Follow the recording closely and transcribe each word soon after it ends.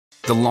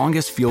The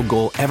longest field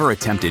goal ever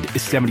attempted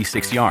is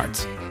 76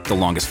 yards. The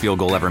longest field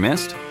goal ever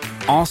missed?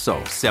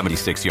 Also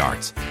 76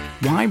 yards.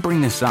 Why bring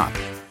this up?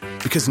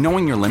 Because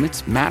knowing your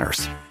limits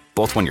matters,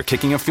 both when you're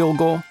kicking a field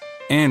goal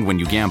and when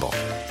you gamble.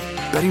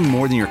 Betting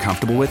more than you're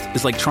comfortable with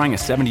is like trying a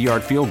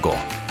 70-yard field goal.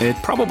 It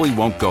probably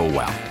won't go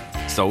well.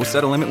 So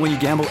set a limit when you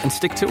gamble and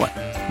stick to it.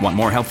 Want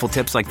more helpful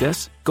tips like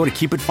this? Go to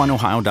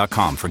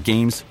keepitfunohio.com for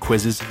games,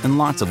 quizzes, and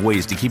lots of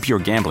ways to keep your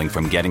gambling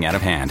from getting out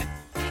of hand.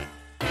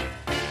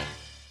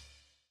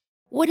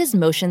 What does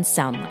motion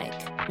sound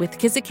like? With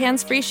Kizik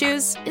hands-free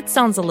shoes, it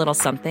sounds a little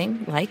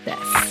something like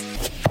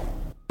this.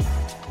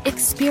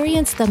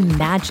 Experience the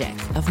magic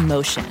of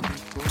motion.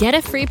 Get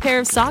a free pair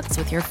of socks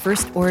with your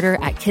first order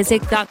at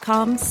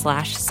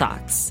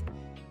kizik.com/socks.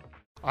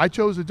 I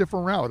chose a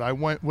different route. I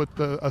went with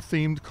a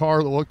themed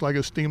car that looked like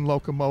a steam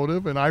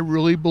locomotive, and I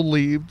really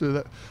believed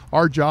that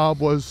our job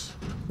was,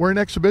 we're an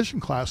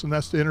exhibition class, and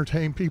that's to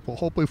entertain people.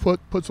 Hopefully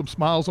put some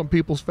smiles on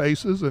people's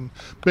faces, and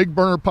big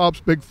burner pops,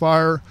 big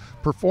fire.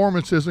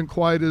 Performance isn't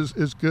quite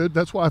as good.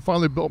 That's why I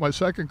finally built my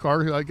second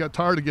car. I got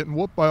tired of getting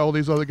whooped by all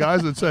these other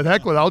guys and said,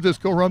 heck with it, I'll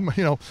just go run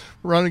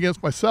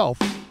against myself.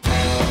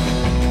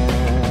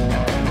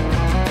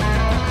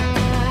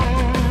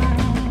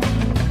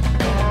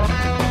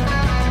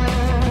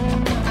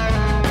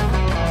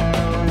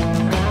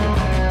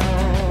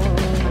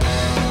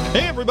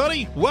 Hey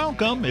everybody,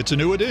 welcome. It's a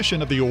new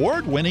edition of the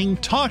award-winning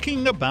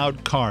Talking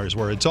About Cars,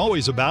 where it's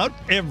always about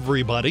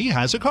everybody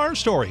has a car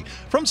story,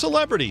 from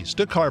celebrities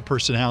to car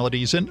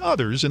personalities and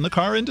others in the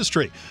car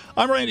industry.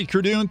 I'm Randy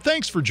Cardoon.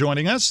 Thanks for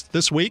joining us.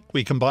 This week,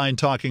 we combine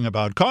talking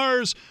about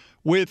cars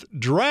with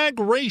drag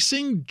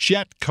racing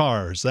jet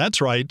cars.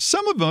 That's right.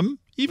 Some of them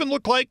even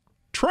look like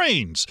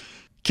trains.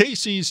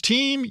 Casey's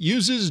team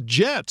uses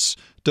jets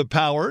to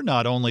power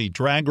not only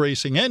drag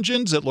racing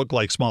engines that look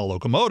like small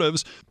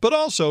locomotives, but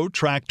also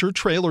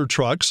tractor-trailer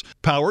trucks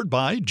powered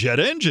by jet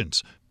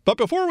engines. But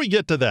before we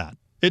get to that,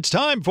 it's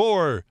time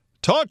for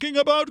Talking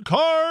About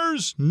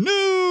Cars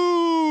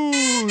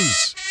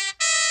News!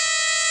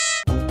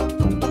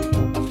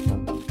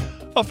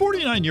 A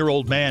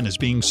 49-year-old man is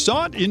being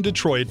sought in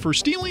Detroit for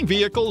stealing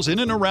vehicles in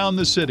and around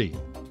the city.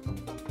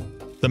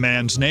 The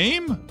man's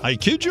name, I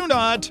kid you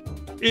not,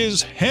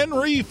 is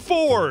Henry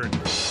Ford.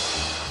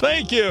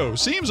 Thank you.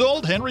 Seems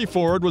old Henry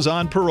Ford was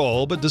on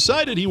parole, but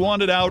decided he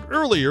wanted out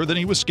earlier than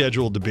he was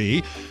scheduled to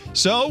be.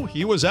 So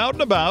he was out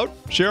and about.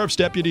 Sheriff's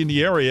deputy in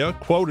the area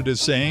quoted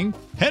as saying,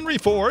 "Henry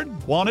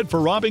Ford wanted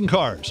for robbing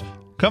cars.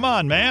 Come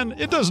on, man,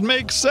 it doesn't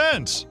make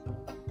sense.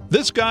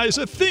 This guy's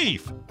a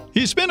thief.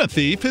 He's been a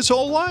thief his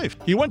whole life.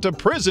 He went to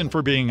prison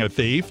for being a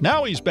thief.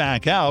 Now he's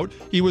back out.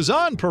 He was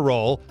on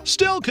parole,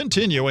 still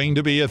continuing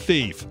to be a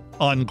thief."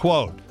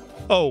 Unquote.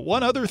 Oh,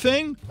 one other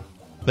thing.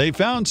 They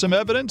found some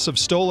evidence of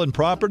stolen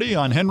property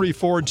on Henry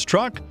Ford's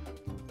truck.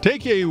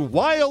 Take a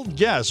wild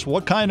guess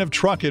what kind of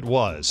truck it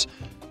was.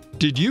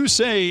 Did you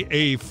say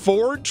a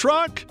Ford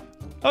truck?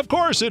 Of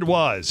course it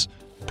was.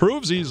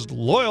 Proves he's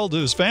loyal to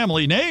his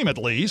family name, at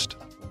least.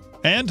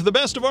 And to the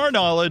best of our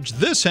knowledge,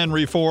 this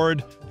Henry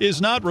Ford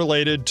is not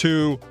related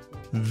to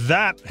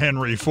that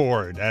Henry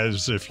Ford,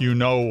 as if you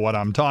know what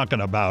I'm talking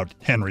about,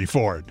 Henry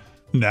Ford.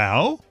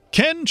 Now,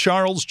 Ken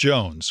Charles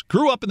Jones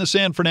grew up in the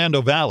San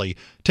Fernando Valley,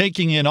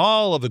 taking in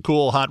all of the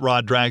cool hot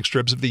rod drag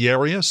strips of the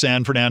area,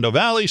 San Fernando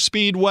Valley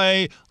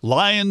Speedway,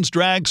 Lions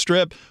Drag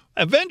Strip,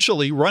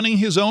 eventually running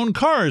his own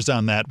cars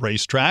on that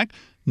racetrack.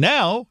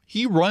 Now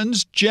he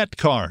runs jet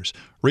cars.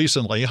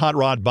 Recently, Hot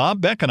Rod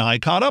Bob Beck and I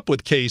caught up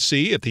with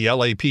KC at the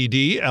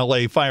LAPD,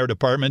 LA Fire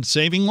Department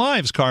Saving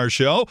Lives car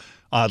show,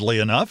 oddly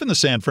enough in the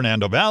San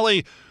Fernando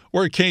Valley,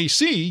 where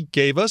KC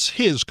gave us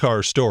his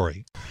car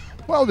story.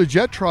 Well, the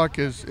jet truck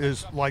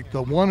is like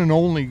the one and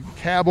only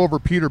cab over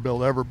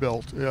Peterbilt ever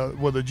built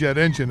with a jet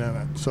engine in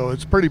it. So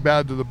it's pretty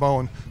bad to the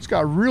bone. It's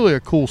got really a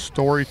cool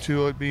story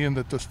to it, being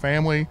that this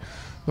family,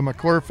 the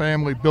McClure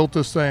family, built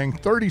this thing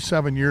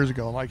 37 years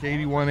ago, like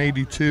 81,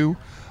 82.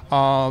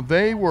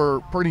 They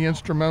were pretty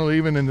instrumental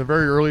even in the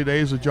very early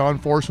days of John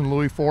Force and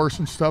Louis Force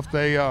and stuff.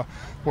 They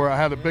where I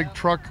had a big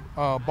truck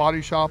body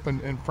shop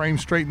and frame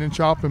straightening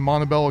shop in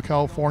Montebello,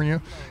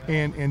 California,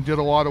 and did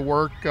a lot of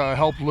work,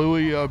 helped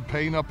Louis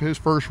paint up his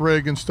first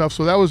rig and stuff.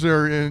 So that was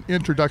their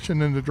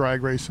introduction into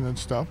drag racing and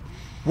stuff.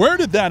 Where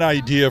did that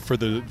idea for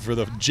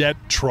the jet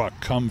truck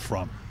come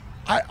from?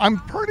 I'm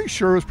pretty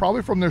sure it was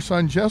probably from their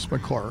son, Jess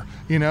McClure.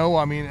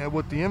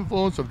 With the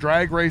influence of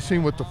drag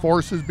racing, with the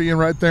forces being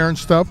right there and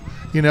stuff,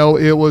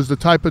 it was the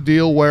type of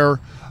deal where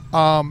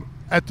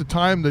at the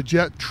time the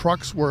jet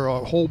trucks were a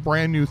whole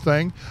brand new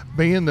thing,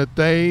 being that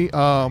they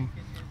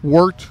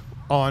worked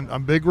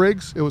on big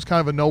rigs. It was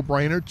kind of a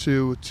no-brainer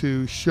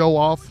to show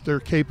off their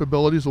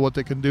capabilities of what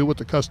they can do with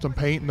the custom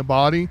paint and the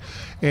body,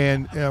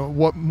 and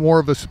what more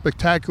of a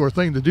spectacular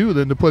thing to do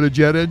than to put a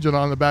jet engine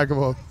on the back of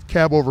a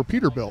cab over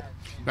Peterbilt.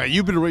 Now,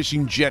 you've been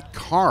racing jet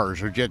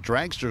cars or jet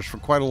dragsters for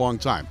quite a long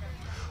time.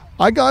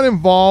 I got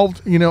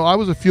involved, I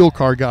was a fuel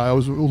car guy. I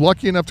was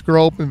lucky enough to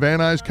grow up in Van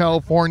Nuys,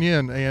 California,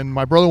 and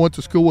my brother went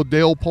to school with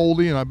Dale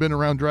Poldy, and I've been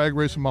around drag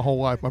racing my whole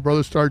life. My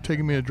brother started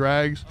taking me to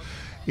drags,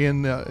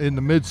 in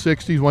the mid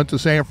 60s. Went to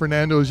San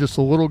Fernando as just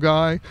a little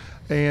guy,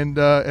 and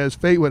as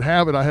fate would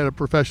have it, I had a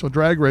professional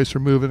drag racer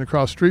moving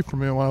across the street from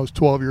me when I was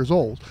 12 years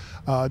old.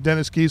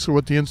 Dennis Giesler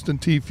with the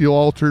Instant T Fuel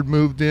Altered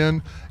moved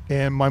in,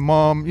 and my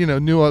mom,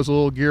 knew I was a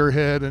little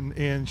gearhead,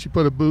 and she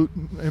put a boot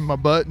in my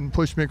butt and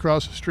pushed me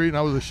across the street. And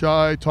I was a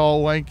shy,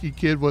 tall, lanky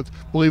kid with,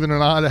 believe it or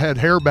not, I had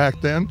hair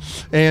back then,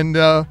 and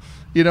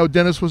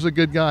Dennis was a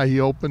good guy. He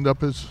opened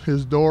up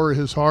his door,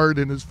 his heart,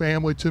 and his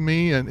family to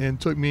me, and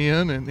took me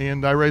in,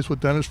 and I raced with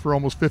Dennis for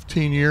almost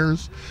 15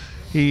 years.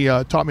 He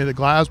taught me the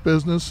glass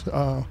business.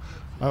 I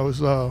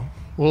was a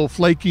little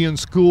flaky in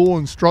school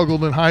and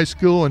struggled in high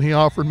school, and he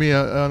offered me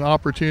an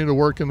opportunity to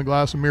work in the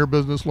glass and mirror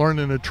business,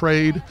 learning a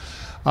trade,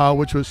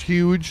 which was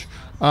huge.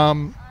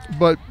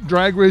 But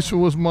drag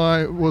racing was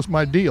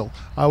my deal.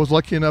 I was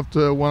lucky enough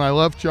to, when I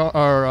left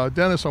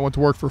Dennis, I went to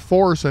work for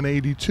Force in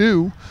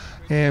 '82,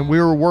 and we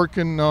were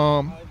working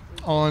I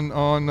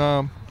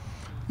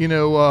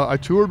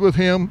toured with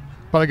him,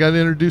 but I got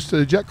introduced to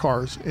the jet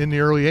cars in the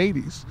early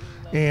 '80s.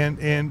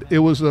 And it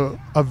was a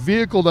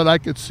vehicle that I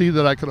could see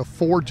that I could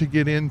afford to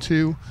get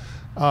into.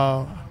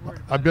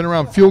 I've been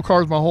around fuel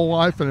cars my whole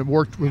life and have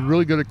worked with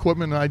really good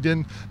equipment, and I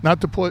didn't,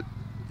 not to put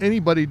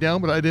anybody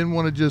down, but I didn't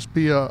want to just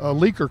be a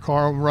leaker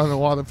car and run a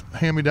lot of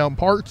hand-me-down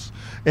parts.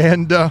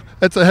 And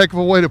that's a heck of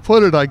a way to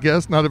put it, I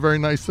guess. Not a very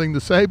nice thing to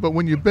say, but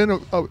when you've been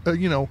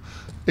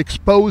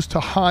exposed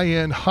to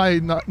high-end,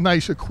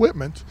 nice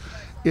equipment,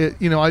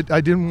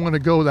 I didn't want to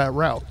go that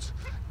route,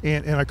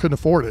 and I couldn't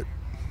afford it.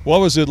 What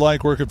was it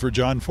like working for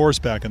John Force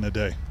back in the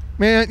day?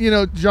 Man,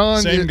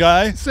 John. Same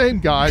guy?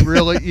 Same guy,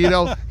 really.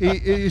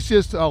 It's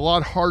just a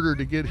lot harder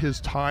to get his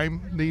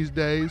time these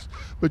days.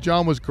 But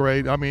John was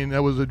great. I mean,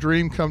 that was a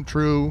dream come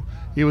true.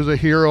 He was a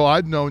hero.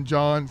 I'd known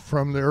John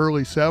from the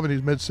early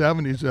 70s, mid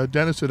 70s.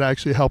 Dennis had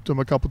actually helped him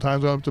a couple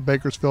times. I went up to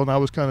Bakersfield, and I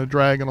was kind of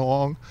dragging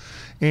along.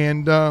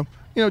 And,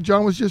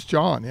 John was just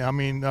John. I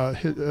mean,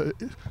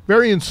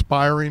 very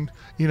inspiring.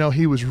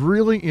 He was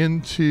really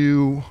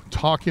into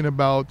talking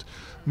about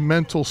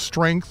mental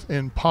strength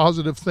and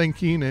positive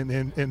thinking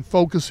and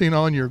focusing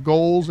on your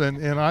goals.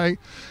 And I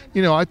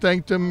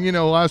thanked him,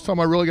 last time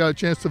I really got a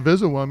chance to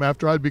visit with him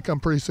after I'd become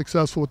pretty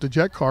successful with the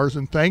jet cars,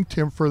 and thanked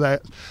him for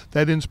that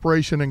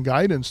inspiration and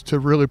guidance to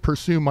really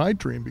pursue my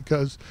dream,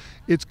 because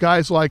it's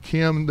guys like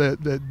him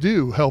that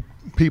do help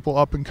people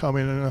up and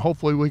coming, and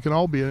hopefully we can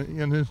all be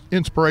an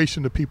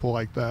inspiration to people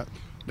like that.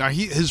 Now,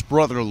 his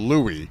brother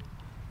Louie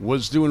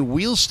was doing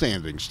wheel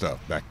standing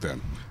stuff back then.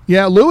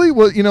 Yeah, Louie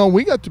was,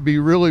 we got to be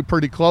really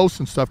pretty close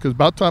and stuff, because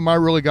about the time I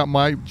really got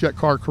my jet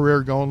car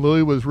career going,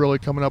 Louie was really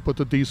coming up with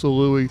the Diesel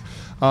Louie,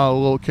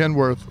 little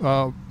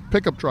Kenworth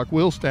pickup truck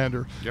wheel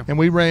stander. Yep. And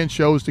we ran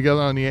shows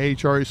together on the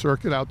AHRA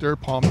circuit out there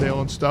at Palmdale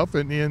and stuff.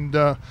 And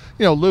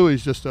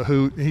Louie's just a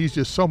hoot. He's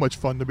just so much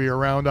fun to be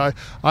around.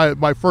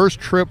 My first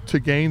trip to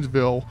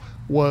Gainesville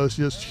was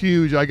just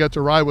huge. I got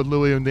to ride with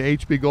Louie in the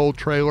HB Gold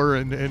trailer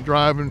and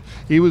drive, and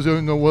he was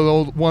in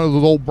one of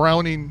those old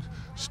Browning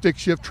stick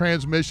shift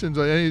transmissions.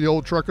 Any of the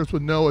old truckers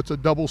would know it's a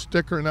double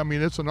sticker, and I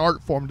mean, it's an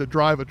art form to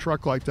drive a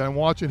truck like that. And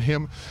watching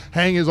him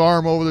hang his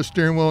arm over the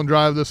steering wheel and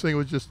drive this thing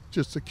was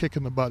just a kick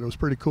in the butt. It was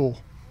pretty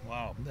cool.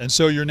 Wow. And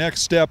so your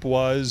next step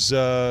was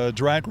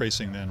drag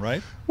racing then,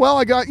 right? Well,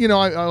 I got,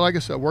 like I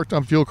said, worked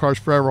on fuel cars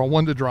forever. I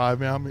wanted to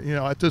drive.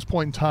 At this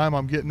point in time,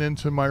 I'm getting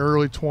into my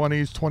early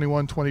 20s,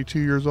 21, 22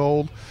 years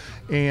old.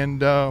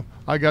 And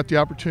I got the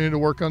opportunity to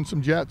work on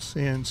some jets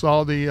and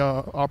saw the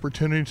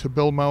opportunity to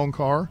build my own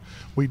car.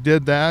 We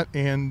did that,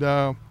 and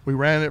we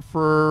ran it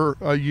for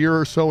a year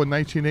or so in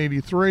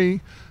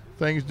 1983.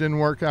 Things didn't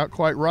work out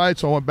quite right,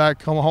 so I went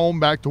come home,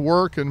 back to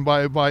work, and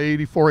by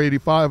 84,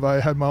 85, I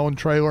had my own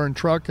trailer and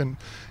truck and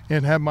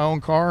had my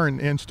own car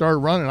and started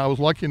running. I was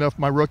lucky enough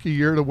my rookie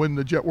year to win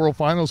the Jet World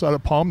Finals out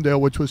of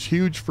Palmdale, which was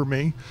huge for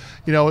me.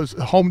 It was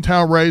a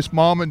hometown race,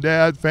 mom and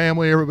dad,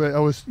 family, everybody.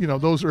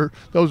 Those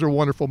are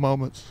wonderful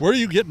moments. Where are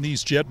you getting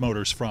these jet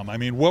motors from? I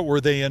mean, what were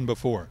they in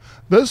before?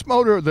 This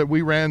motor that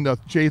we ran, the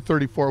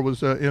J34,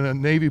 was in a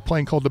Navy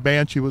plane called the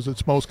Banshee, was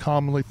its most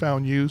commonly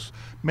found use.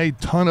 Made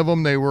a ton of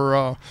them. They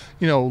were,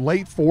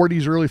 late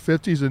 40s, early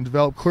 50s, and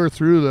developed clear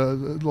through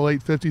the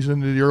late 50s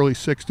into the early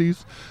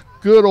 60s.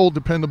 Good old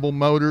dependable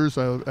motors.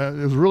 It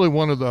was really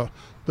one of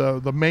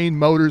the main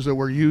motors that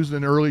were used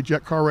in early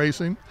jet car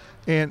racing.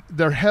 And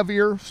they're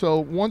heavier, so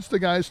once the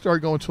guys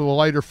started going to the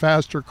lighter,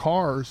 faster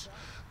cars,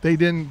 they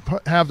didn't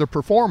have the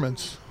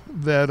performance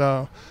that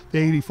the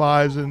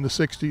 85s and the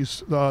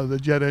 60s, the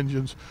jet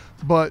engines.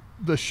 But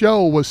the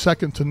show was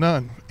second to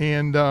none.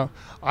 And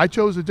I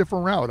chose a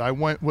different route. I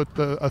went with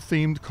a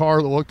themed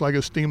car that looked like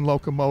a steam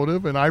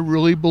locomotive, and I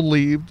really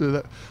believed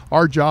that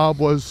our job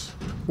was,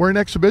 we're an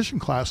exhibition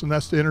class, and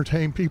that's to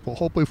entertain people.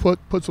 Hopefully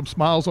put some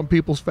smiles on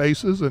people's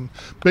faces, and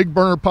big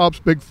burner pops,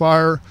 big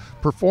fire.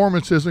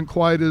 Performance isn't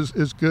quite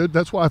as good.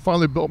 That's why I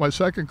finally built my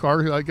second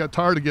car. I got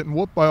tired of getting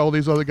whooped by all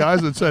these other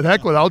guys and said,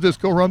 heck with it, I'll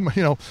just go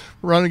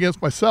run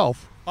against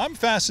myself. I'm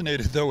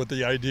fascinated, though, with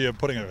the idea of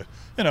putting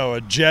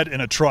a jet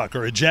in a truck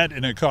or a jet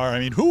in a car. I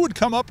mean, who would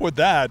come up with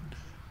that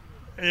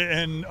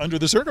and under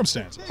the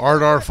circumstances?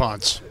 Art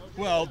Arfonts.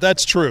 Well,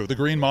 that's true. The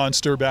Green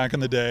Monster back in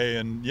the day.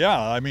 And, yeah,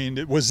 I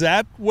mean, was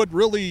that what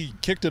really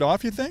kicked it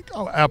off, you think?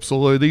 Oh,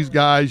 absolutely. These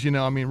guys,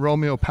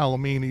 Romeo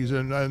Palomini's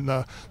and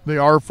the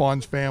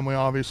Arfons family,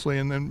 obviously,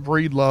 and then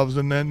Breedloves,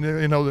 and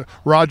then,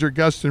 Roger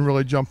Gustin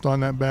really jumped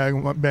on that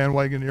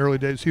bandwagon in the early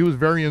days. He was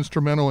very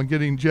instrumental in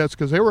getting jets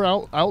because they were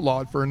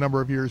outlawed for a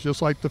number of years,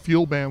 just like the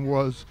Fuel Band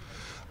was.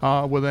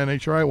 With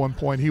NHRA at one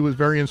point. He was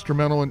very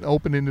instrumental in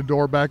opening the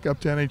door back up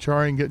to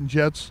NHRA and getting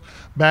jets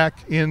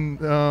back in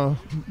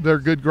their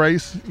good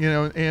grace,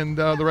 and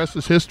the rest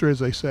is history, as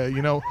they say.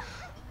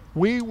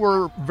 We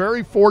were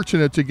very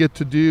fortunate to get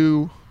to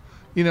do,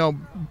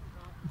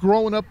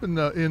 growing up in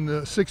the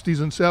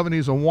 60s and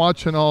 70s and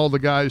watching all the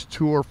guys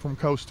tour from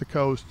coast to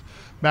coast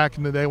back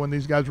in the day when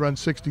these guys run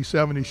 60,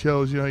 70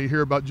 shows. You hear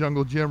about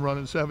Jungle Jim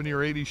running 70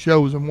 or 80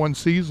 shows in one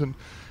season.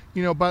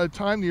 By the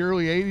time the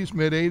early 80s,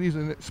 mid 80s,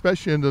 and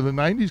especially into the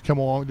 90s come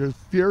along, there's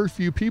very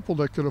few people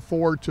that could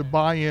afford to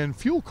buy in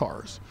fuel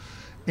cars.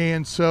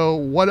 And so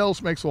what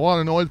else makes a lot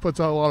of noise, puts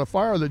out a lot of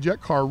fire? The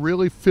jet car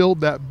really filled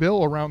that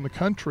bill around the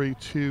country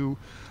to,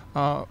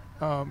 to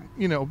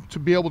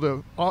be able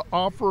to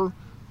offer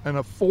an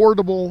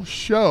affordable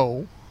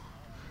show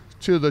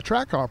to the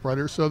track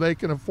operators so they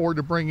can afford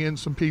to bring in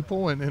some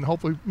people and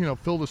hopefully,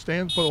 fill the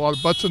stands, put a lot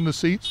of butts in the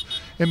seats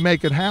and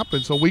make it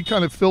happen. So we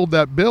kind of filled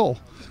that bill.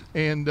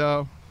 And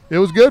it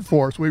was good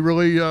for us. We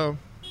really,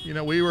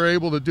 we were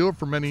able to do it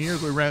for many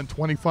years. We ran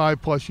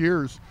 25 plus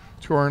years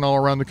touring all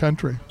around the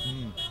country.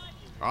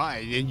 All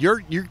right, and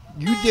you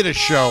did a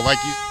show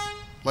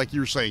like you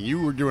were saying.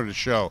 You were doing a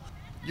show.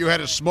 You had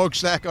a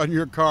smokestack on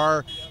your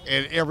car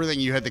and everything.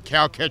 You had the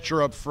cow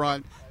catcher up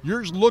front.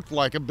 Yours looked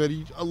like a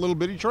little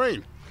bitty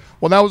train.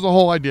 Well, that was the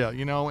whole idea,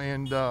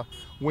 and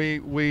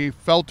we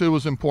felt it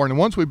was important. And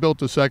once we built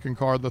the second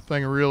car, the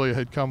thing really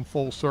had come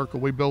full circle.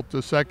 We built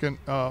the second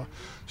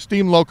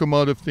steam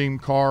locomotive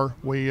themed car.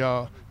 We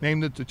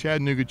named it the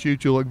Chattanooga Choo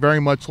Choo. Looked very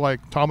much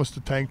like Thomas the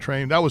Tank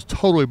Train. That was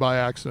totally by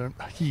accident.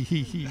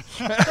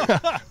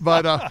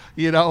 But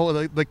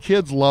the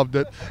kids loved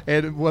it,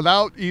 and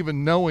without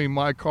even knowing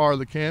my car,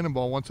 the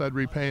Cannonball, once I'd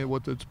repainted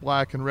with its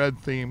black and red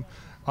theme,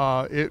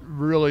 it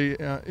really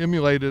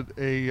emulated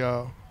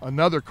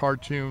another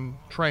cartoon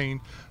train.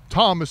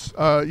 Thomas,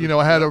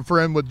 had a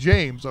friend with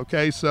James.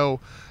 Okay, so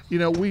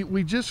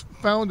we just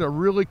found a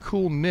really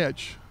cool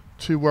niche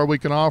to where we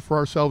can offer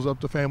ourselves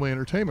up to family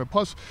entertainment.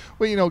 Plus,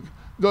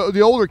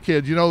 the older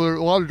kids, there are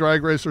a lot of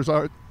drag racers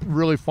are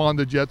really fond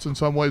of jets in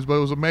some ways, but it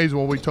was amazing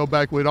when we towed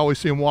back, we'd always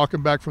see them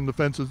walking back from the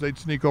fences. They'd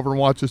sneak over and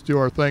watch us do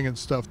our thing and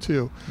stuff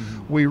too.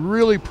 Mm-hmm. We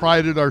really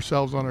prided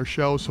ourselves on our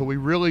show, so we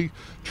really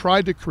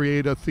tried to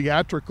create a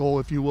theatrical,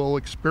 if you will,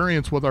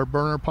 experience with our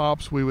burner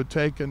pops. We would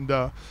take and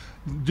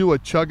do a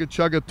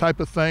chugga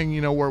type of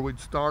thing, where we'd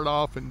start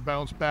off and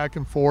bounce back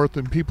and forth,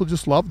 and people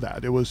just loved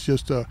that. It was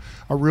just a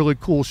really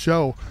cool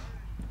show.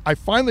 I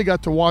finally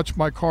got to watch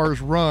my cars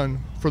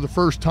run for the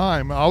first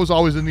time. I was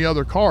always in the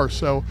other car,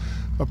 so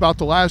about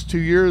the last 2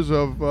 years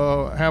of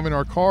having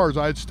our cars,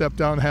 I'd stepped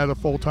down and had a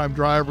full-time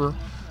driver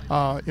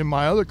in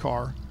my other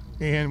car.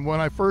 And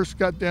when I first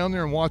got down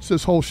there and watched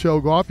this whole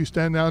show go off, you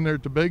stand down there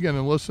at the big end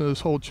and listen to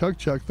this whole chug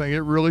thing, it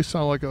really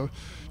sounded like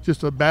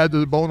just a bad to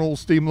the bone old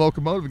steam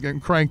locomotive getting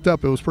cranked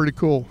up. It was pretty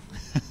cool.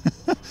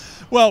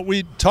 Well,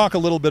 we talk a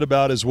little bit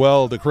about as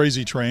well the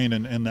Crazy Train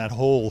and that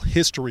whole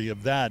history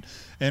of that.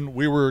 And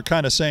we were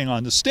kind of saying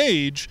on the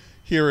stage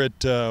here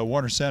at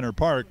Warner Center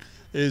Park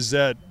is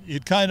that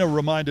it kind of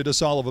reminded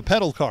us all of a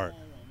pedal car.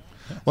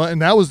 Well, and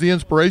that was the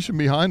inspiration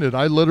behind it.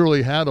 I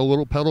literally had a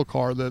little pedal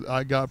car that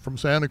I got from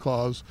Santa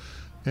Claus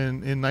in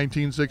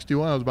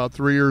 1961. I was about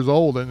 3 years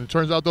old, and it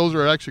turns out those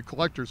are actually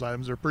collector's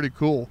items. They're pretty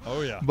cool.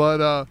 Oh, yeah.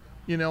 But,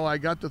 I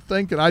got to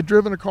thinking, I'd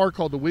driven a car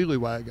called the Wheelie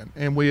Wagon,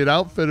 and we had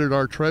outfitted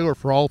our trailer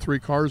for all three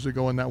cars that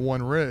go in that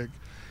one rig.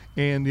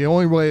 And the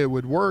only way it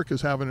would work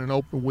is having an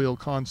open wheel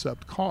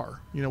concept car.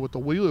 With the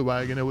Wheelie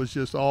Wagon, it was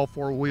just all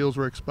four wheels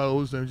were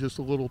exposed and it was just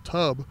a little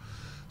tub.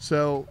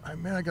 So,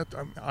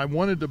 I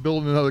wanted to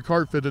build another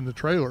car to fit in the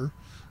trailer,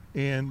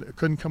 and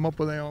couldn't come up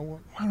with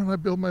why don't I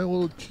build my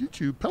little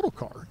choo-choo pedal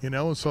car,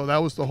 So that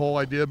was the whole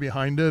idea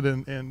behind it,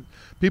 and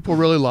people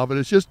really love it.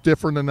 It's just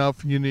different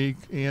enough, unique,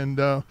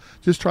 and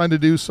just trying to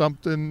do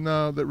something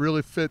that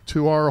really fit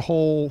to our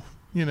whole,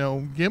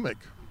 gimmick.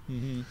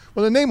 Mm-hmm.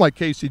 Well, a name like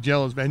Casey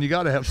Jones, man, you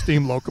got to have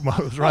steam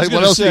locomotives, right?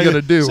 What else are you going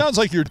to do? Sounds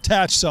like you're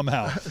attached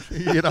somehow.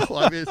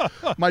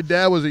 My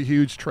dad was a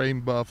huge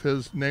train buff.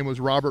 His name was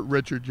Robert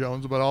Richard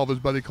Jones, but all of his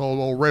buddies called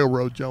old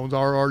Railroad Jones,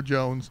 R.R.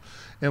 Jones.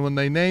 And when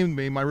they named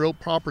me, my real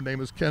proper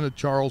name is Kenneth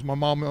Charles. My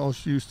mom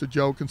always used to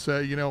joke and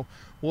say,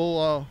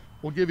 we'll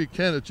give you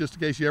Kenneth just in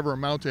case you ever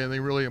amount to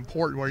anything really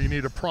important where you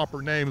need a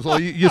proper name. So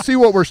you see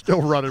what we're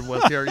still running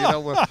with here.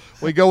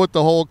 We go with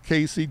the whole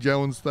Casey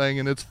Jones thing,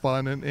 and it's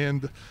fun,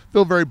 and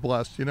feel very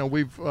blessed.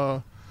 We've,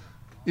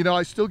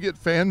 I still get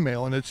fan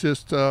mail, and it's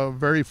just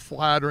very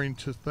flattering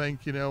to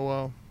think,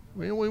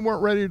 we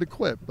weren't ready to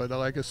quit. But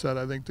like I said,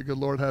 I think the good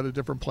Lord had a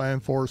different plan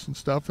for us and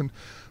stuff. And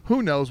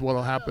who knows what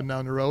will happen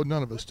down the road?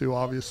 None of us do,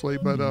 obviously.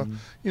 But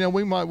you know,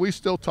 we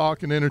still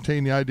talk and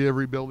entertain the idea of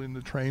rebuilding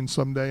the train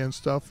someday and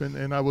stuff.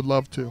 And I would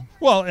love to.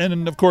 Well,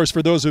 and of course,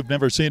 for those who've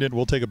never seen it,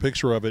 we'll take a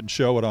picture of it and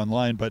show it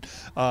online. But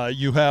it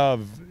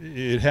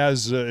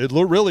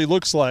really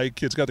looks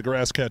like it's got the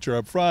grass catcher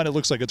up front. It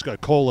looks like it's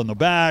got coal in the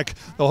back.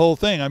 The whole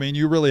thing. I mean,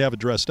 you really have it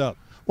dressed up.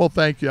 Well,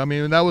 thank you. I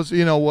mean, that was,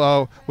 you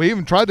know, we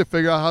even tried to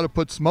figure out how to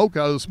put smoke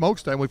out of the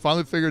smokestack. We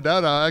finally figured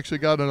that out. I actually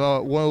got one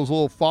of those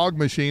little fog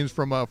machines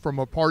from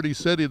a Party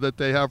City that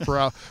they have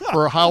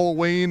for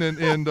Halloween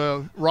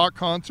and rock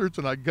concerts,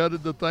 and I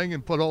gutted the thing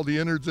and put all the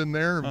innards in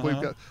there. And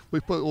we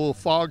put a little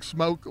fog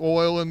smoke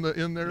oil in there,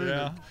 and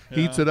it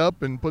heats it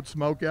up and puts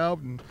smoke out.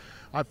 And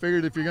I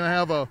figured if you're going to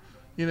have a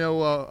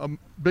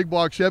big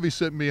block Chevy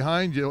sitting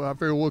behind you, I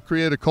figured we'll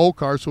create a coal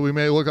car so we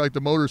may look like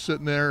the motor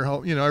sitting there.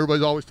 You know,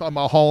 everybody's always talking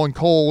about hauling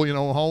coal, you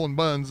know, hauling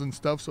buns and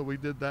stuff. So we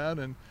did that,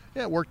 and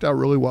yeah, it worked out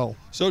really well.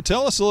 So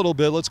tell us a little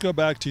bit. Let's go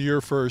back to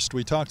your first.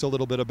 We talked a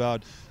little bit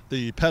about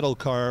the pedal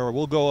car.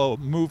 We'll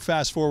move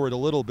fast forward a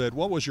little bit.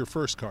 What was your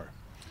first car?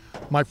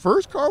 My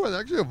first car was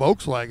actually a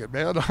Volkswagen,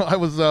 man. I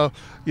was, I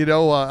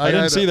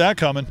didn't see that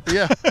coming.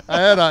 Yeah,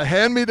 I had a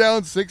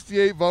hand-me-down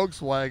 68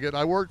 Volkswagen.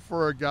 I worked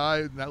for a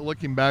guy that,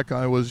 looking back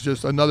on it, was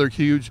just another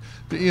huge,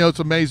 you know, it's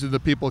amazing the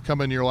people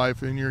come into your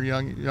life in your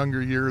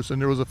younger years.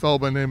 And there was a fellow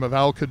by the name of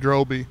Al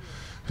Kadrobi,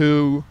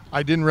 who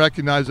I didn't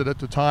recognize it at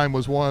the time,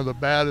 was one of the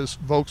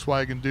baddest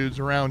Volkswagen dudes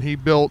around. He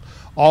built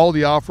all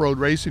the off-road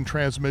racing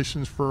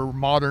transmissions for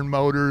Modern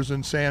Motors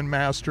and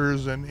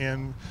Sandmasters,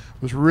 and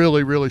was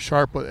really, really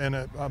sharp and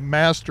a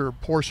master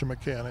Porsche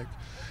mechanic.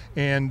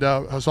 And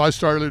so I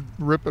started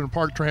ripping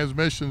apart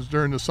transmissions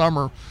during the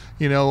summer,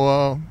 you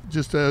know,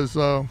 just as,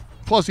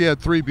 plus he had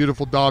 3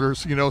 beautiful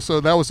daughters, you know,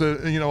 so that was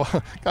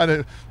kind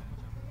of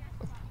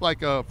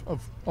like a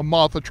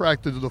moth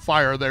attracted to the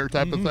fire there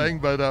type of thing.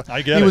 But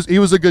he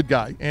was a good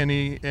guy, and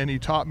he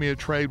taught me a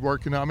trade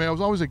working on. I mean, I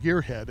was always a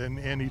gearhead,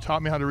 and he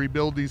taught me how to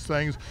rebuild these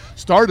things.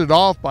 Started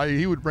off by,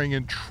 he would bring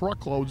in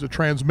truckloads of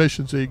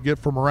transmissions that he'd get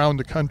from around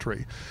the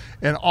country,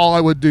 and all I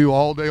would do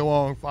all day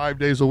long, 5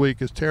 days a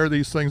week, is tear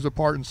these things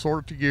apart and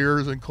sort the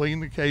gears and clean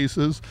the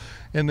cases.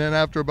 And then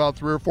after about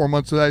 3 or 4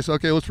 months of that, I said,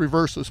 okay, let's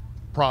reverse this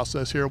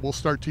process here. We'll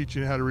start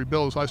teaching you how to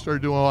rebuild. So I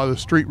started doing a lot of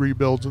street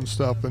rebuilds and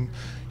stuff, and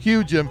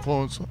huge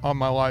influence on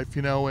my life,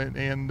 you know.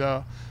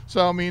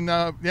 So I mean,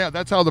 yeah,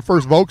 that's how the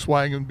first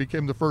Volkswagen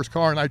became the first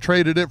car, and I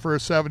traded it for a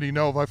 70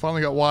 Nova. I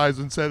finally got wise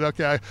and said,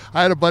 okay,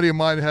 I had a buddy of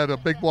mine who had a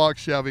big block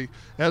Chevy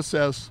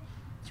SS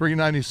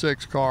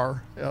 396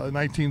 car,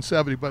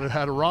 1970, but it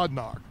had a rod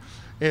knock.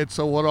 And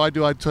so what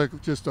do? I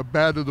took just a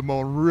bad to the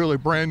bone, really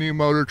brand new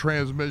motor,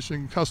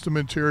 transmission, custom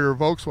interior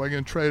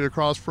Volkswagen, traded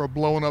across for a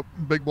blown up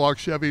big block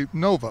Chevy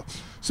Nova.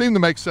 Seemed to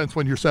make sense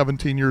when you're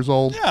 17 years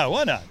old. Yeah,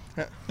 why not?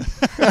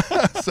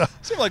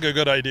 Seemed like a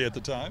good idea at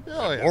the time.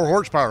 Oh, yeah. More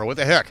horsepower, what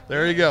the heck?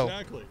 There you go.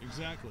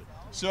 Exactly.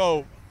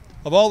 So,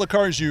 of all the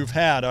cars you've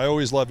had, I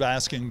always loved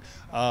asking,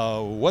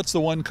 what's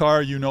the one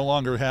car you no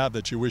longer have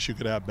that you wish you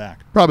could have back?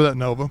 Probably that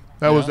Nova.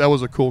 That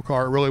was a cool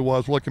car. It really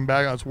was. Looking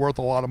back, it's worth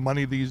a lot of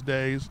money these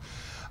days.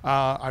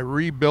 I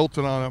rebuilt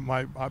it on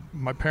it.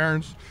 My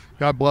parents,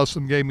 God bless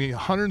them, gave me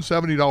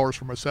 $170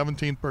 for my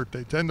 17th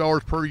birthday,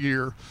 $10 per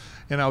year,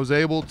 and I was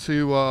able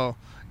to,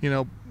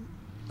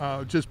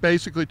 just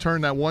basically turn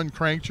that one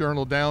crank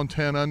journal down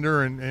 10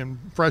 under and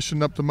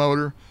freshen up the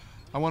motor.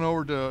 I went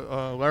over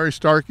to Larry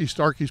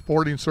Starkey's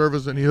Porting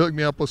Service, and he hooked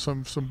me up with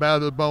some bad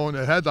to the bone.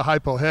 It had the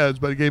hypo heads,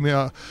 but he gave me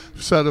a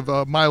set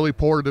of mildly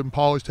ported and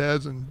polished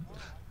heads and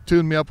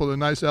tuned me up with a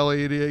nice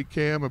LA88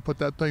 cam and put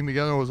that thing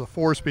together. It was a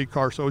 4-speed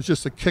car, so it was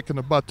just a kick in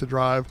the butt to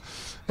drive.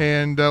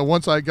 And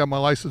once I got my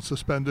license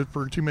suspended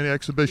for too many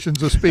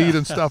exhibitions of speed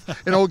and stuff,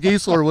 and old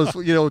Giesler was,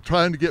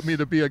 trying to get me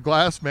to be a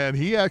glass man.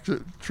 He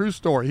actually, true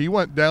story, he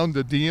went down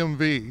to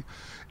DMV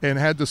and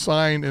had to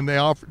sign, and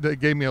they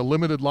gave me a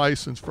limited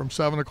license from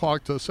 7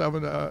 o'clock to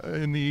 7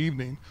 in the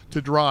evening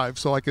to drive,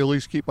 so I could at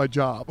least keep my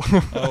job.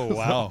 Oh,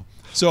 wow.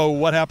 So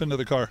what happened to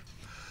the car?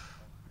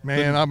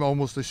 Man, I'm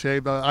almost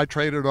ashamed. I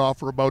traded it off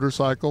for a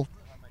motorcycle.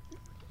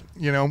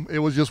 It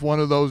was just one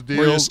of those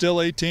deals. Were you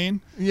still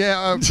 18? Yeah,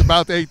 I was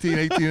about 18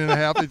 and a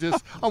half.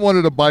 I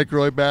wanted a bike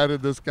really bad,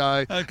 and this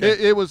guy,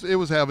 it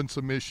was having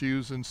some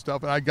issues and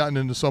stuff, and I'd gotten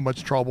into so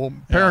much trouble.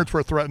 Parents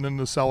were threatening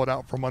to sell it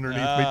out from underneath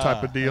me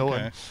type of deal.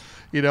 Okay.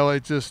 And,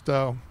 it just,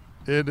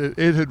 it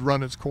had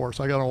run its course.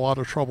 I got in a lot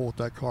of trouble with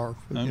that car.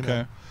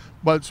 Okay.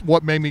 But it's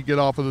what made me get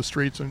off of the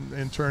streets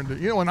and turn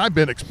to, and I've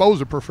been exposed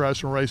to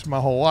professional racing my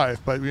whole life,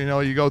 but,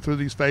 you go through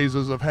these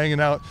phases of hanging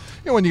out,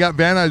 when you got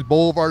Van Nuys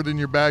Boulevard in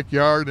your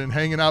backyard and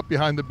hanging out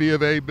behind the B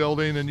of A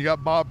building, and you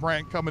got Bob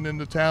Brandt coming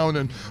into town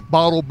and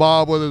Bottle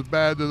Bob with his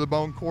bad to the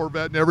bone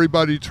Corvette and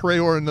everybody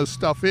trailing this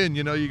stuff in,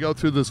 you go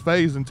through this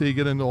phase until you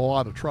get into a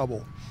lot of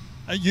trouble.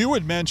 You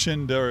had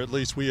mentioned, or at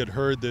least we had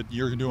heard, that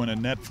you're doing a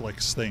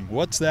Netflix thing.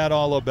 What's that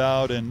all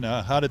about, and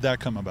how did that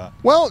come about?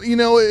 Well,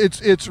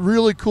 it's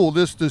really cool.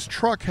 This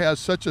truck has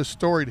such a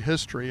storied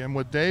history, and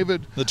with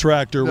David, the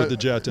tractor with the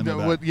jet in the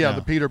back.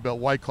 The Peterbilt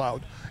White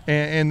Cloud,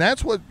 and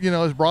that's what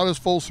has brought us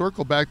full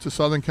circle back to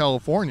Southern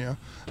California.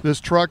 This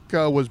truck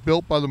was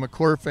built by the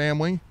McClure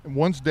family. And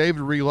once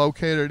David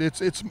relocated,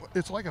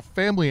 it's like a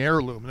family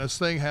heirloom. This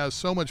thing has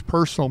so much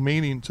personal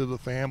meaning to the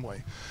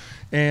family.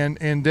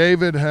 And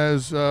David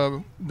has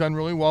done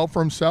really well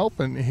for himself,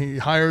 and he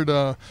hired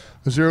a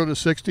 0 to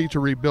 60 to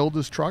rebuild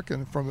this truck,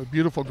 and from a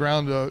beautiful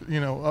ground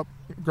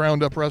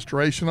up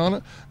restoration on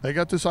it, they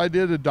got this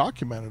idea to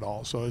document it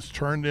all. So it's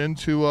turned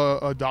into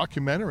a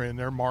documentary, and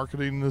they're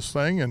marketing this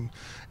thing, and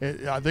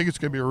I think it's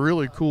going to be a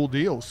really cool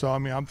deal. So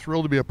I'm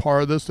thrilled to be a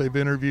part of this. They've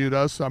interviewed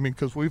us.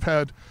 Because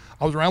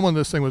I was around when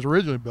this thing was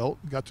originally built,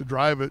 got to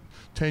drive it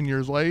 10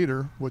 years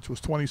later, which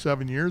was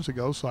 27 years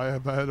ago. So I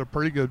have had a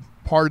pretty good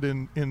part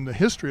in the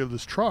history of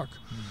this truck.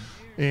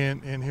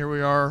 Mm-hmm. And here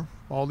we are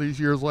all these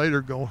years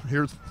later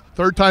here's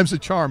third time's the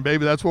charm,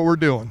 baby. That's what we're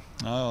doing.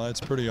 Oh,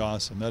 that's pretty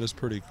awesome. That is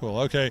pretty cool.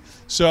 Okay,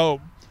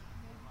 so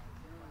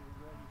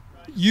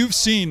you've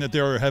seen that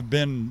there have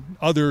been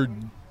other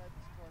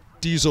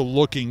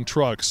diesel-looking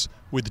trucks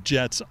with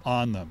jets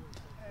on them.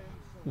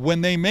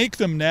 When they make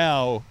them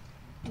now,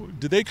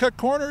 do they cut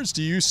corners?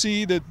 Do you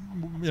see that,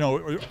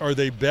 are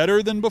they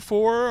better than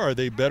before? Are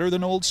they better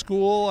than old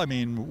school?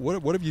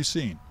 What have you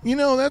seen?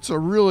 That's a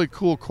really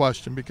cool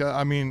question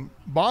because,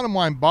 bottom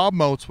line, Bob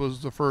Moats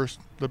was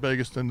the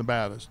biggest and the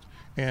baddest.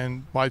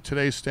 And by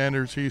today's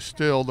standards, he's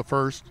still the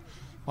first,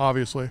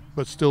 obviously,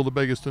 but still the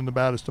biggest and the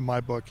baddest in my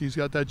book. He's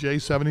got that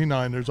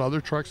J79. There's other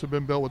trucks that have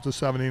been built with the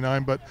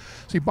 79, but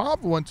see,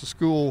 Bob went to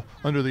school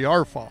under the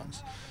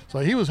Arfons. So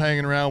he was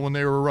hanging around when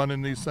they were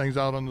running these things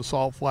out on the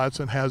salt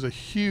flats and has a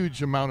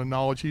huge amount of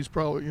knowledge. He's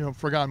probably,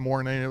 forgotten more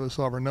than any of us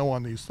will ever know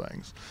on these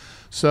things.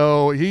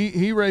 So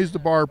he raised the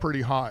bar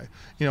pretty high,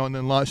 and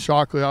then Les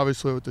Shockley,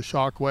 obviously, with the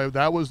Shockwave.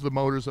 That was the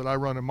motors that I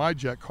run in my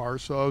jet car.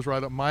 So I was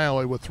right up my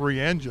alley with 3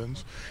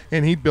 engines,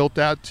 and he built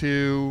that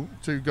to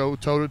go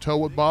toe-to-toe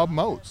with Bob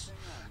Moats.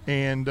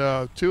 And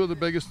 2 of the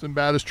biggest and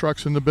baddest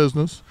trucks in the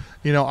business.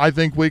 I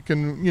think we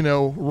can,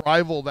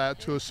 rival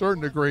that to a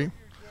certain degree.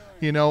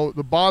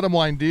 The bottom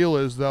line deal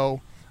is,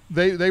 though,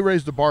 they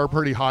raised the bar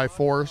pretty high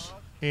for us,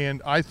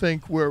 and I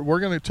think we're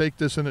going to take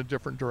this in a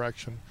different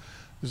direction.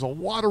 There's a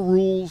lot of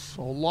rules,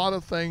 a lot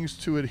of things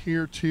to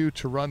adhere to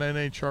run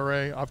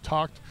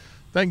NHRA.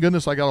 Thank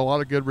goodness I got a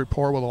lot of good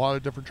rapport with a lot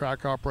of different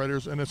track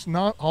operators, and it's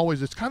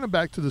kind of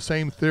back to the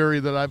same theory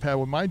that I've had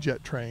with my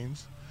jet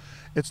trains.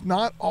 It's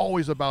not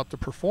always about the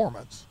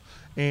performance.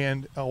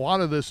 And a lot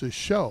of this is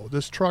show.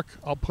 This truck,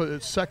 I'll put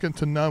it second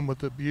to none with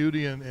the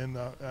beauty and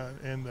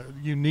the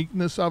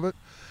uniqueness of it.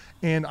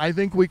 And I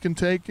think we can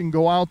take and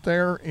go out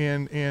there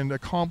and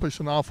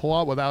accomplish an awful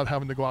lot without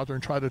having to go out there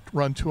and try to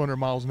run 200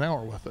 miles an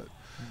hour with it.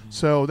 Mm-hmm.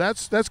 So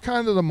that's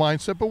kind of the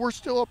mindset, but we're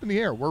still up in the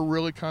air. We're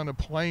really kind of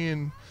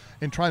playing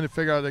and trying to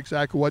figure out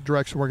exactly what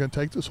direction we're going to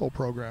take this whole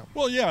program.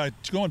 Well, yeah,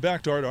 going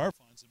back to Art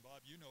Arfons, and Bob,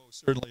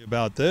 certainly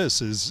about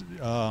this, is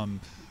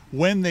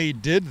when they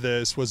did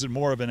this, was it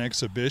more of an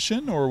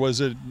exhibition, or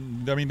was it,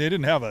 they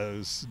didn't have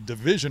a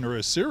division or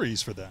a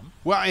series for them.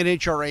 Well,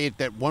 NHRA at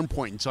that one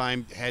point in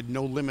time had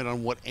no limit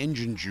on what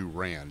engines you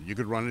ran. You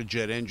could run a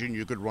jet engine,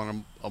 you could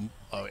run an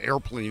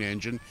airplane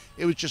engine.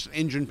 It was just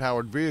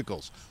engine-powered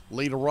vehicles.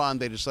 Later on,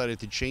 they decided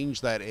to change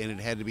that, and it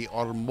had to be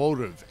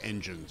automotive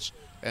engines.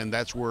 And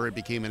that's where it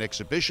became an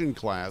exhibition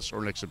class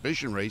or an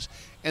exhibition race.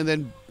 And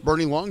then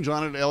Bernie Long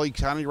John at LA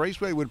County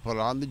Raceway would put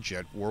on the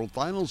Jet World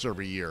Finals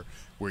every year,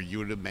 where you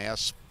would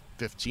amass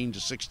 15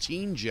 to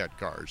 16 jet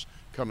cars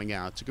coming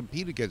out to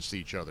compete against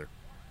each other.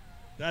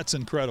 That's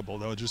incredible,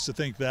 though, just to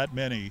think that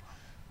many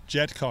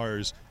jet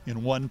cars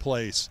in one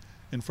place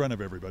in front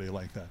of everybody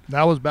like that.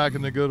 That was back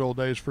in the good old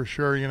days for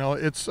sure.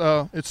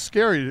 It's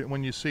scary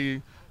when you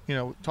see,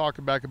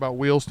 talking back about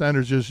wheel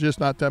standards. There's just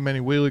not that many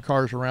wheelie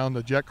cars around.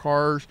 The jet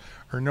cars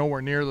are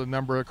nowhere near the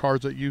number of cars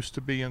that used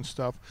to be and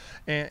stuff.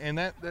 And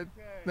that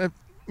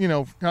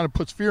kind of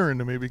puts fear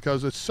into me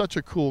because it's such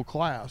a cool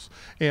class.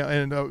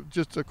 And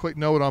just a quick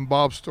note on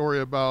Bob's story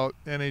about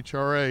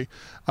NHRA,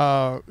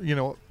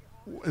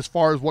 as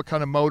far as what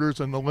kind of motors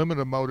and the limit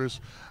of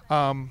motors,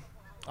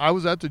 I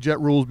was at the Jet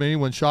Rules meeting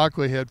when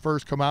Shockley had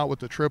first come out with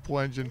the triple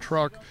engine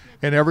truck,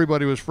 and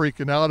everybody was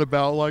freaking out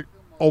about,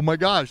 oh my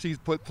gosh, he's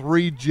put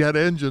 3 jet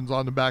engines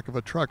on the back of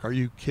a truck. Are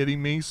you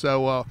kidding me?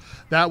 So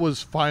that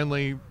was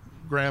finally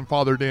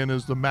grandfathered in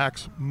as the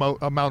max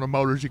amount of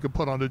motors you could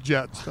put on a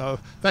jet. So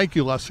thank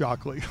you, Les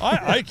Shockley.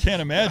 I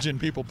can't imagine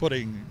people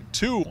putting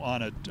 2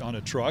 on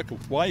a truck.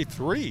 Why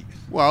 3?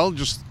 Well,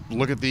 just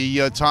look at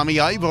the Tommy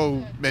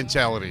Ivo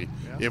mentality.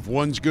 Yeah. If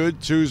 1's good,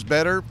 2's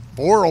better,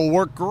 4 will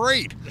work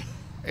great.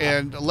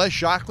 And Les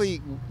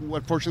Shockley,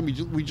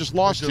 unfortunately, we just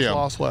lost him.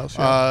 Lost Les,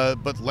 yeah.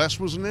 But Les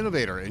was an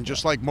innovator, and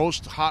just like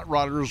most hot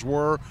rodders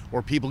were,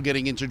 or people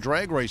getting into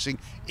drag racing,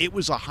 it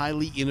was a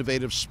highly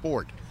innovative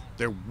sport.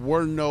 There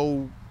were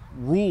no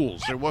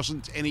rules. There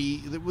wasn't any.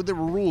 There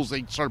were rules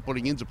they started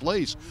putting into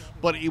place,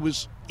 but it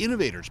was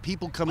innovators,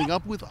 people coming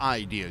up with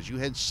ideas. You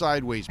had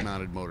sideways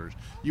mounted motors.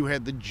 You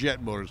had the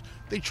jet motors.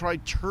 They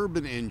tried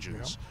turbine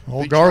engines. Yeah.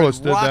 Well,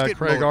 Garlis did that.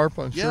 Craig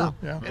Arpa, sure.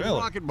 Yeah. And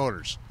rocket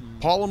motors.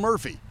 Paula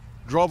Murphy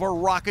drove a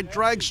rocket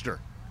dragster.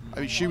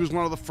 I mean, she was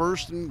one of the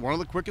first and one of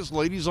the quickest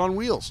ladies on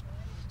wheels.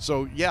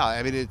 So yeah,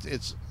 I mean,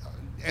 it's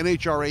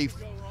NHRA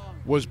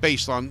was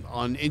based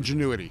on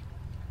ingenuity.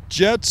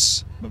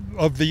 Jets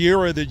of the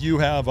era that you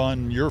have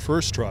on your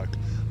first truck,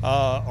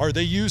 are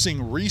they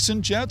using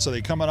recent jets? Are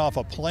they coming off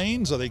of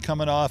planes? Are they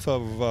coming off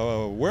of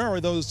where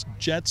are those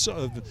jets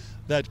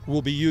that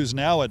will be used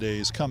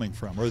nowadays coming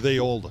from? Or are they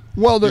old?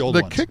 Well, the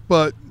ones?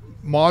 kick-butt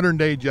modern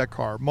day jet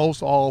car,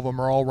 most all of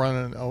them are all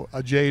running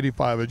a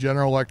J85, a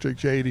General Electric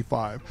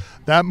J85.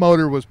 That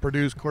motor was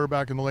produced clear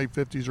back in the late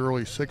 50s,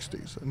 early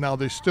 60s. Now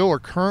they still are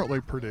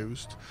currently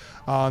produced,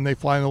 and they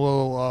fly in a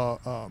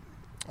little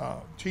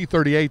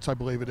T-38s, I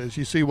believe it is.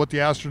 You see what the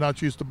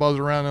astronauts used to buzz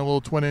around in a little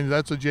twin engine.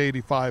 That's a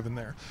J85 in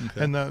there.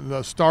 Okay. And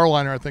the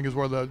Starliner, I think, is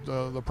where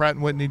the Pratt &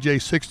 Whitney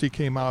J60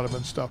 came out of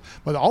and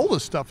stuff. But all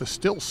this stuff is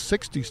still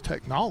 60s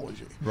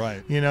technology.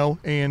 Right. You know,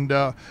 and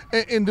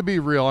to be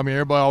real, I mean,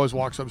 everybody always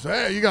walks up and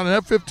says, hey, you got an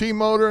F-15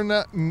 motor in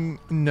that?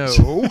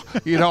 No.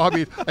 You know, I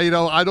mean, you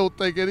know, I don't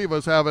think any of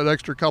us have an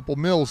extra couple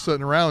mils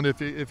sitting around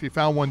if you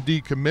found one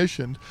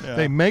decommissioned. Yeah.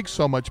 They make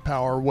so much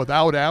power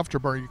without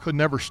afterburner. You could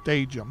never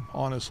stage them,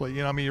 honestly.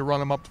 You know, I mean, you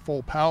run them up to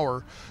full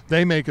power.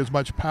 They make as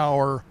much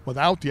power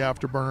without the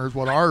afterburner as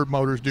what our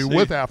motors do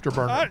with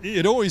afterburner.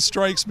 It always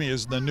strikes me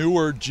as the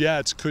newer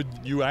jets, could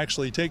you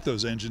actually take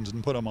those engines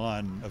and put them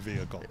on a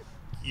vehicle?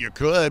 You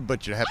could,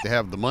 but you have to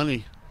have the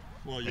money.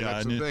 Well, yeah, and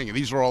that's the thing.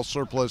 These are all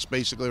surplus,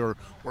 basically, or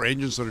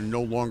engines that are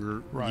no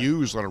longer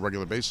used on a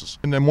regular basis.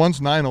 And then once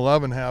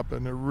 9/11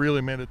 happened, it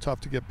really made it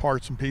tough to get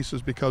parts and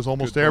pieces because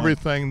almost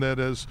everything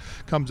that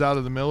comes out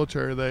of the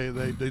military,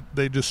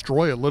 they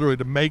destroy it literally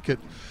to make it,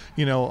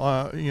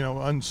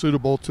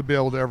 unsuitable to be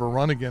able to ever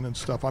run again and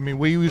stuff. I mean,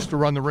 we used to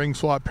run the ring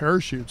slot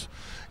parachutes,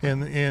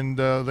 and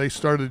they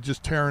started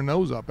just tearing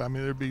those up. I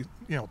mean, there'd be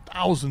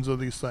thousands of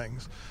these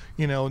things.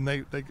 And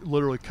they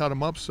literally cut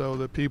them up so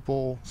that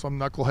some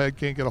knucklehead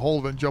can't get a hold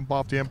of it and jump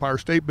off the Empire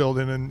State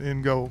Building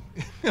and go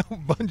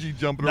bungee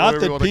jumping. Not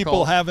that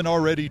people haven't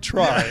already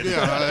tried.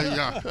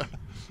 Yeah.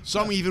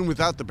 Some even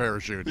without the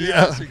parachute.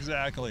 Yes,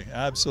 exactly.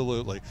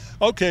 Absolutely.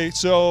 Okay,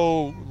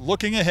 so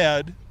looking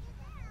ahead,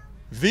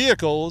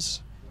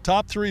 vehicles,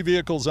 top 3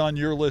 vehicles on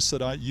your list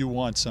that you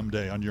want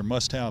someday, on your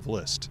must-have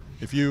list,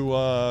 if you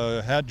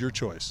had your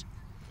choice.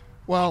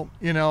 Well,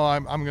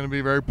 I'm going to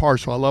be very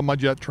partial. I love my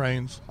jet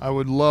trains. I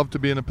would love to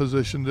be in a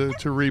position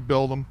to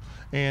rebuild them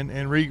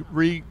and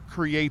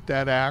recreate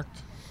that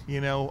act. I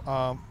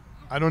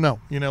don't know.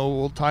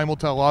 Time will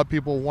tell. A lot of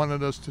people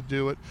wanted us to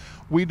do it.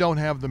 We don't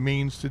have the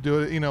means to do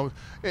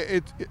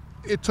it.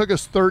 It took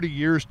us 30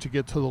 years to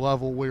get to the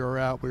level we were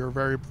at. We were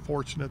very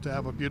fortunate to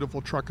have a beautiful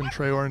truck and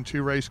trailer and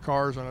 2 race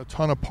cars and a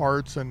ton of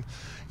parts. And,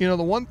 the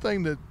one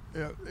thing that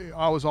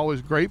I was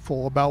always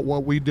grateful about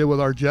what we did with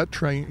our jet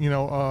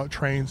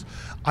trains.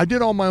 I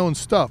did all my own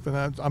stuff,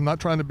 and I'm not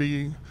trying to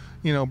be,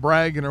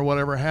 bragging or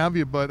whatever have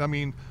you, but I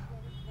mean,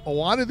 a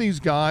lot of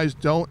these guys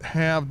don't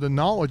have the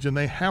knowledge, and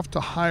they have to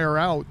hire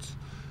out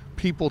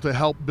people to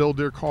help build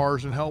their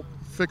cars and help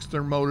fix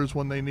their motors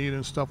when they need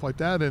and stuff like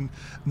that, and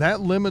that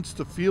limits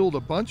the field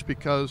a bunch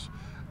because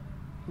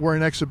we're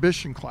an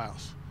exhibition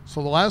class.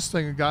 So the last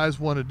thing guys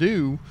want to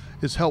do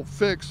is help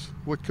fix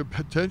what could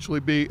potentially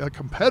be a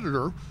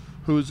competitor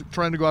who's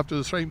trying to go after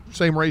the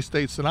same race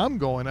dates that I'm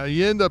going.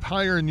 You end up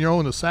hiring your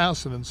own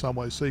assassin in some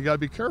ways, so you got to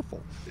be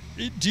careful.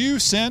 Do you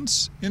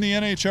sense in the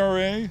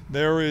NHRA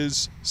there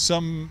is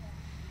some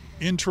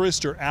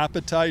interest or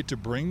appetite to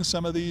bring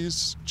some of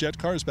these jet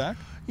cars back?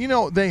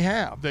 They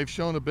have. They've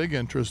shown a big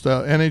interest.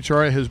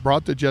 NHRA has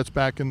brought the jets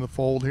back in the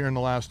fold here in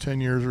the last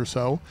 10 years or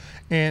so,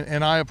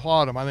 and I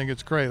applaud them. I think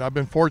it's great. I've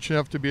been fortunate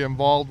enough to be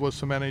involved with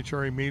some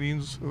NHRA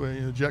meetings,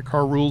 jet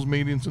car rules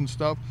meetings and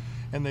stuff,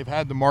 and they've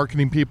had the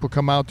marketing people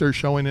come out there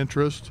showing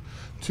interest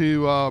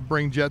to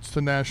bring jets to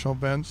national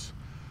events.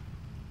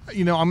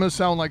 I'm going to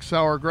sound like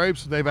sour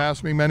grapes. They've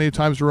asked me many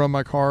times to run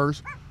my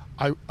cars.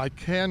 I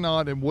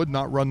cannot and would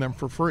not run them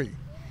for free.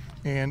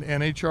 And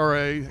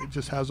NHRA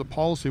just has a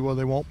policy where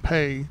they won't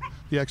pay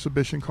the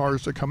exhibition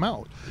cars to come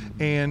out.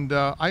 And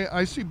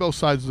I see both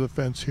sides of the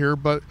fence here,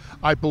 but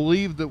I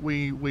believe that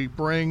we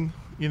bring,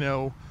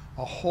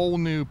 a whole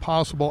new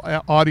possible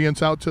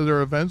audience out to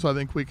their events. I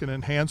think we can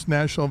enhance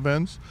national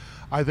events.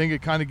 I think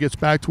it kind of gets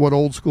back to what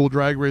old school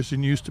drag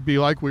racing used to be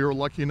like. We were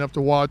lucky enough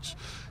to watch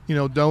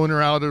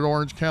Donor out at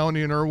Orange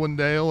County and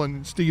Irwindale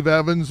and Steve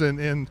Evans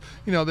and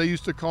they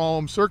used to call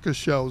them circus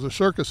shows or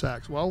circus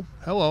acts. Well,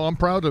 hello, I'm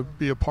proud to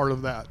be a part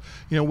of that.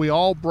 We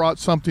all brought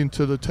something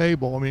to the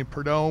table. I mean,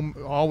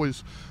 Perdome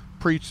always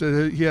preached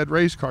that he had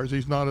race cars.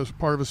 He's not as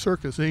part of a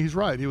circus. And he's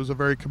right. He was a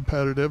very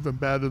competitive and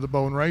bad to the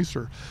bone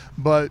racer.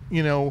 But,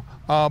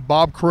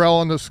 Bob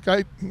Carell on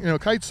the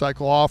kite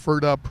cycle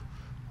offered up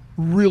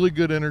really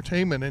good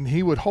entertainment, and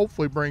he would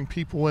hopefully bring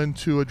people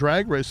into a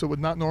drag race that would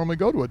not normally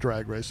go to a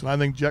drag race. And I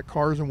think Jet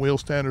Cars and Wheel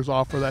Standers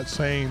offer that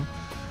same,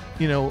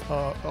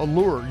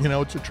 allure,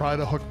 to try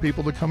to hook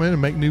people to come in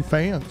and make new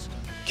fans.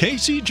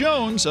 Casey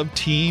Jones of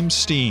Team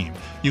Steam.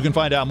 You can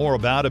find out more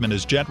about him and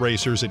his jet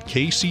racers at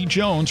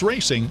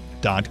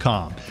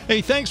CaseyJonesRacing.com.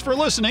 Hey, thanks for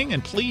listening,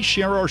 and please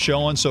share our show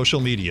on social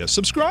media.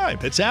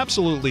 Subscribe. It's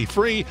absolutely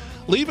free.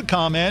 Leave a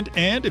comment,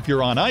 and if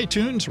you're on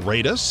iTunes,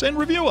 rate us and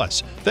review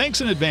us.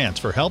 Thanks in advance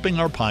for helping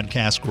our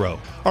podcast grow.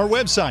 Our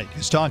website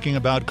is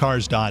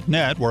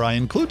talkingaboutcars.net, where I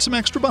include some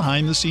extra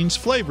behind-the-scenes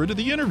flavor to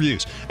the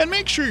interviews. And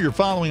make sure you're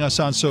following us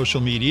on social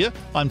media,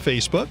 on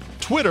Facebook,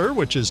 Twitter,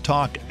 which is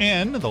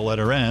TalkN, the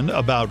letter N,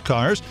 About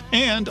Cars,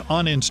 and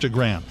on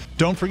Instagram.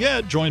 Don't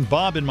forget, join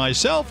Bob and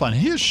myself on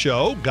his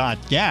show, Got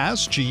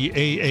Gas,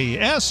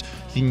 G-A-A-S.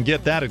 You can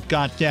get that at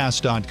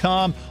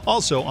gotgas.com.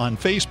 Also on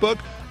Facebook.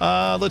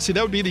 Let's see,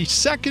 that would be the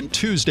second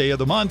Tuesday of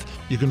the month.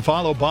 You can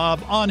follow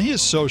Bob on his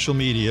social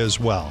media as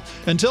well.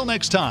 Until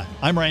next time,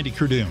 I'm Randy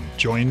Cardoon.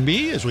 Join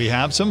me as we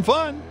have some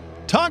fun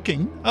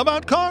talking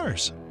about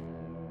cars.